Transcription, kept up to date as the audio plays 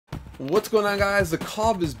What's going on, guys? The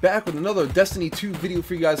Cobb is back with another Destiny 2 video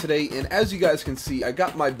for you guys today, and as you guys can see, I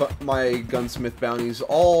got my gunsmith bounties,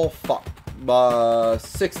 all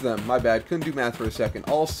 6 of them, my bad, couldn't do math for a second,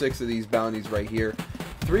 all 6 of these bounties right here.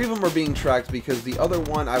 3 of them are being tracked because the other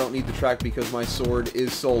one I don't need to track because my sword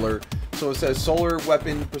is solar, so it says solar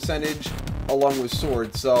weapon percentage along with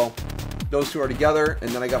sword, so those two are together, and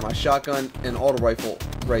then I got my shotgun and auto rifle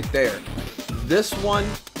right there. This one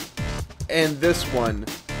and this one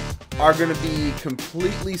are going to be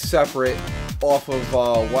completely separate off of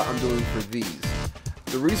what I'm doing for these.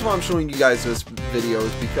 The reason why I'm showing you guys this video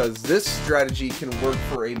is because this strategy can work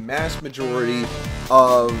for a mass majority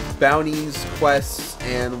of bounties, quests,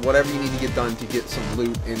 and whatever you need to get done to get some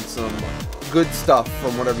loot and some good stuff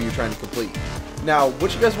from whatever you're trying to complete. Now,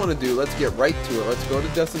 what you guys want to do, let's get right to it. Let's go to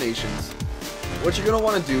destinations. What you're going to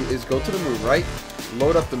want to do is go to the moon, right?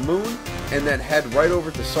 Load up the moon, and then head right over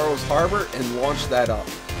to Sorrow's Harbor and launch that up.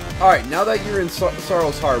 Alright, now that you're in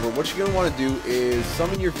Sorrow's Harbor, what you're going to want to do is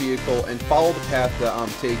summon your vehicle and follow the path that I'm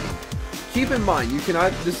taking. Keep in mind,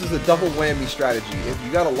 this is a double whammy strategy. If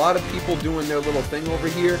you got a lot of people doing their little thing over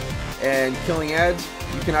here and killing ads,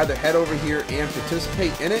 you can either head over here and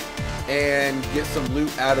participate in it and get some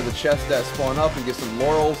loot out of the chests that spawn up and get some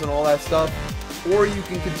laurels and all that stuff, or you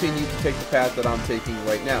can continue to take the path that I'm taking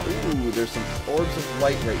right now. Ooh, there's some orbs of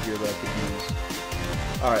light right here that I could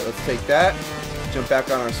use. Alright, let's take that. Jump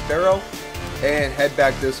back on our Sparrow and head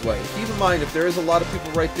back this way. Keep in mind, if there is a lot of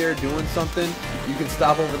people right there doing something, you can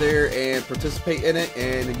stop over there and participate in it,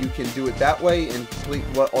 and you can do it that way and complete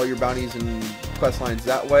all your bounties and quest lines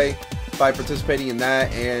that way by participating in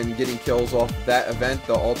that and getting kills off of that event,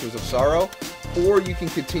 the Altars of Sorrow. Or you can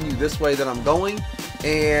continue this way that I'm going,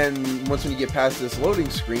 and once when you get past this loading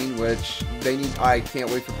screen, which I can't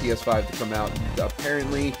wait for PS5 to come out.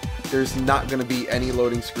 Apparently there's not going to be any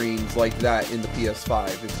loading screens like that in the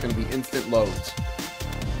PS5. It's going to be instant loads.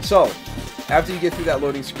 So after you get through that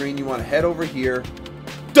loading screen, you want to head over here,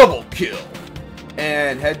 double kill,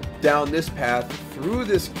 and head down this path through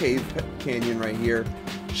this cave canyon right here,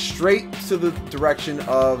 straight to the direction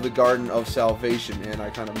of the Garden of Salvation. And I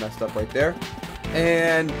kind of messed up right there.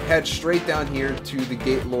 And head straight down here to the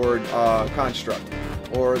Gatelord construct,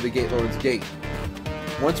 or the Gatelord's gate.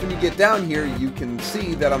 Once when you get down here, you can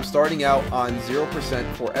see that I'm starting out on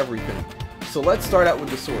 0% for everything. So let's start out with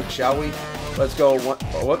the sword, shall we? Let's go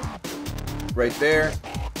right there.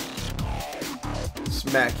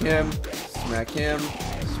 Smack him, smack him,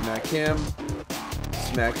 smack him,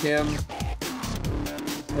 smack him.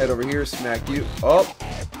 Head over here, smack you. Oh,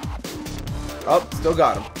 still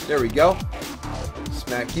got him. There we go.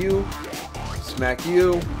 Smack you, smack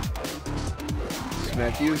you,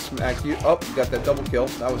 smack you, smack you. Oh, got that double kill.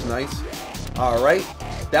 That was nice. Alright,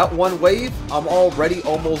 that one wave, I'm already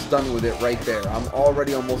almost done with it right there. I'm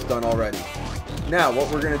already almost done already. Now,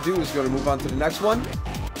 what we're going to do is going to move on to the next one.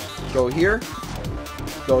 Go here,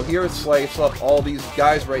 slice up all these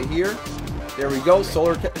guys right here. There we go,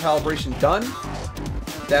 solar calibration done.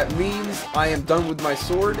 That means I am done with my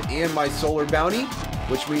sword and my solar bounty,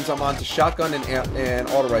 which means I'm on to shotgun and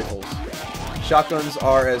auto rifles. Shotguns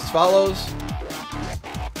are as follows.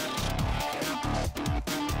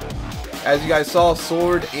 As you guys saw,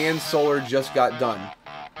 sword and solar just got done.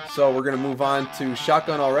 So we're going to move on to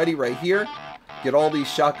shotgun already right here. Get all these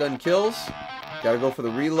shotgun kills. Got to go for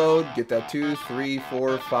the reload. Get that 2, 3,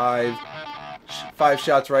 4, 5. 5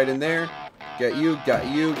 shots right in there. Get you, got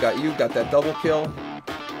you, got you. Got that double kill.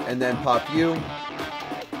 And then pop you.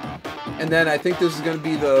 And then I think this is going to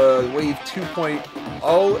be the wave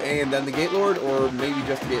 2.0 and then the Gatelord, or maybe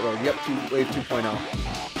just the Gatelord. Yep, wave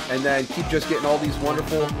 2.0. And then keep just getting all these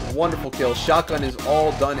wonderful, wonderful kills. Shotgun is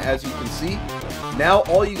all done, as you can see. Now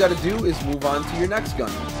all you got to do is move on to your next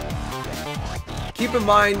gun. Keep in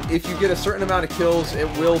mind, if you get a certain amount of kills, it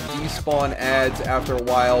will despawn ads after a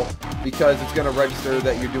while because it's going to register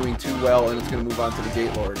that you're doing too well, and it's going to move on to the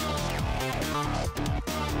Gatelord.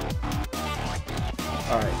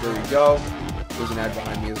 Alright, there we go. There's an ad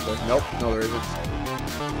behind me, is there? Nope, no there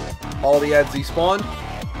isn't. All the ads despawned,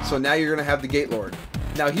 so now you're going to have the Gatelord.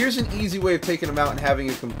 Now here's an easy way of taking him out and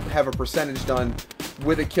have a percentage done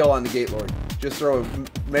with a kill on the Gatelord. Just throw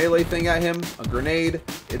a melee thing at him, a grenade,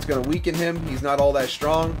 it's going to weaken him, he's not all that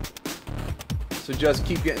strong. So just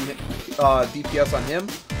keep getting DPS on him,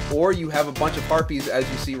 or you have a bunch of harpies as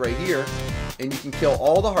you see right here, and you can kill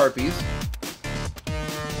all the harpies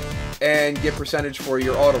and get percentage for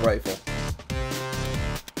your auto rifle.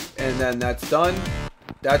 And then that's done.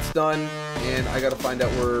 That's done. And I gotta find out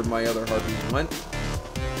where my other harpies went.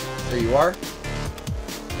 There you are.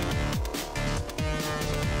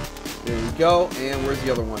 There we go. And where's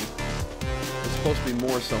the other one? This supposed to be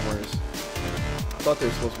more somewhere. I thought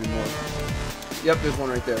there's supposed to be more. Yep, there's one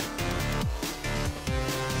right there.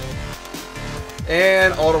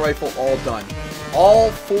 And auto rifle all done. All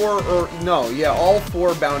four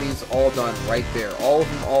bounties all done right there. All of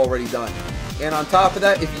them already done. And on top of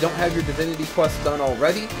that, if you don't have your Divinity quest done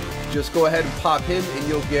already, just go ahead and pop him and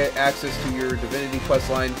you'll get access to your Divinity quest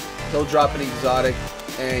line. He'll drop an exotic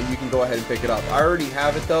and you can go ahead and pick it up. I already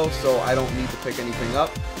have it though, so I don't need to pick anything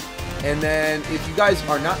up. And then if you guys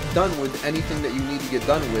are not done with anything that you need to get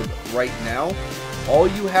done with right now, all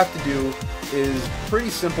you have to do is pretty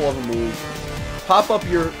simple of a move. Pop up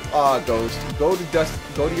your ghost, go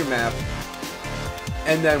to your map,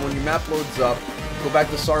 and then when your map loads up, go back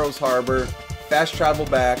to Sorrow's Harbor, fast travel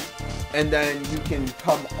back, and then you can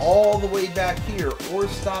come all the way back here or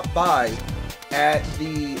stop by at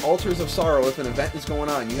the Altars of Sorrow if an event is going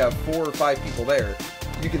on. You have 4 or 5 people there.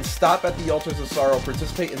 You can stop at the Altars of Sorrow,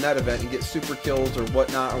 participate in that event, and get super kills or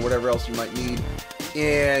whatnot or whatever else you might need.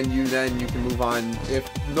 And then you can move on. If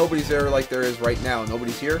nobody's there like there is right now,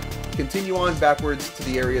 nobody's here, continue on backwards to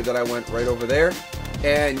the area that I went right over there,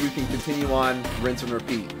 and you can continue on, rinse and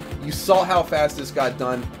repeat. You saw how fast this got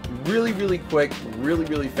done. Really, really quick, really,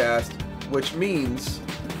 really fast, which means,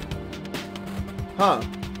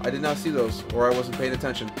 I did not see those, or I wasn't paying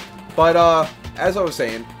attention. But as I was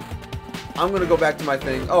saying, I'm going to go back to my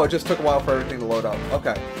thing. Oh, it just took a while for everything to load up.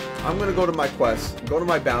 Okay. I'm going to go to my quests, go to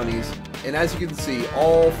my bounties, and as you can see,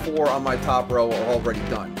 all 4 on my top row are already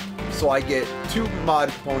done. So I get 2 mod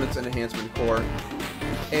components and enhancement core,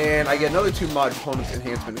 and I get another 2 mod components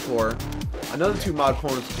enhancement core, another 2 mod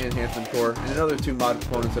components enhancement core, and another 2 mod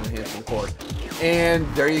components and enhancement core. And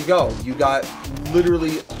there you go. You got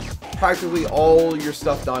literally practically all your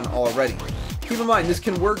stuff done already. Keep in mind, this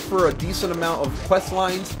can work for a decent amount of quest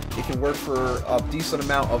lines, it can work for a decent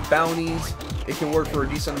amount of bounties, it can work for a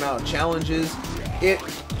decent amount of challenges.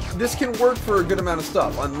 This can work for a good amount of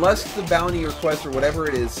stuff, unless the bounty or quest or whatever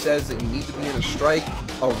it is says that you need to be in a strike,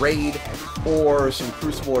 a raid, or some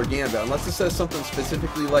Crucible or Gambit. Unless it says something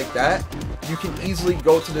specifically like that, you can easily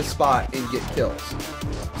go to this spot and get kills.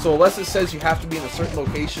 So unless it says you have to be in a certain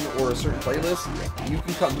location or a certain playlist, you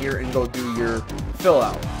can come here and go do your fill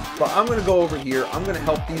out. But I'm going to go over here, I'm going to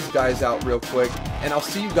help these guys out real quick, and I'll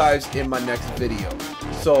see you guys in my next video.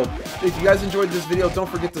 So if you guys enjoyed this video, don't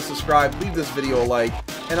forget to subscribe, leave this video a like,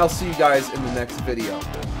 and I'll see you guys in the next video.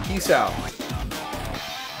 Peace out.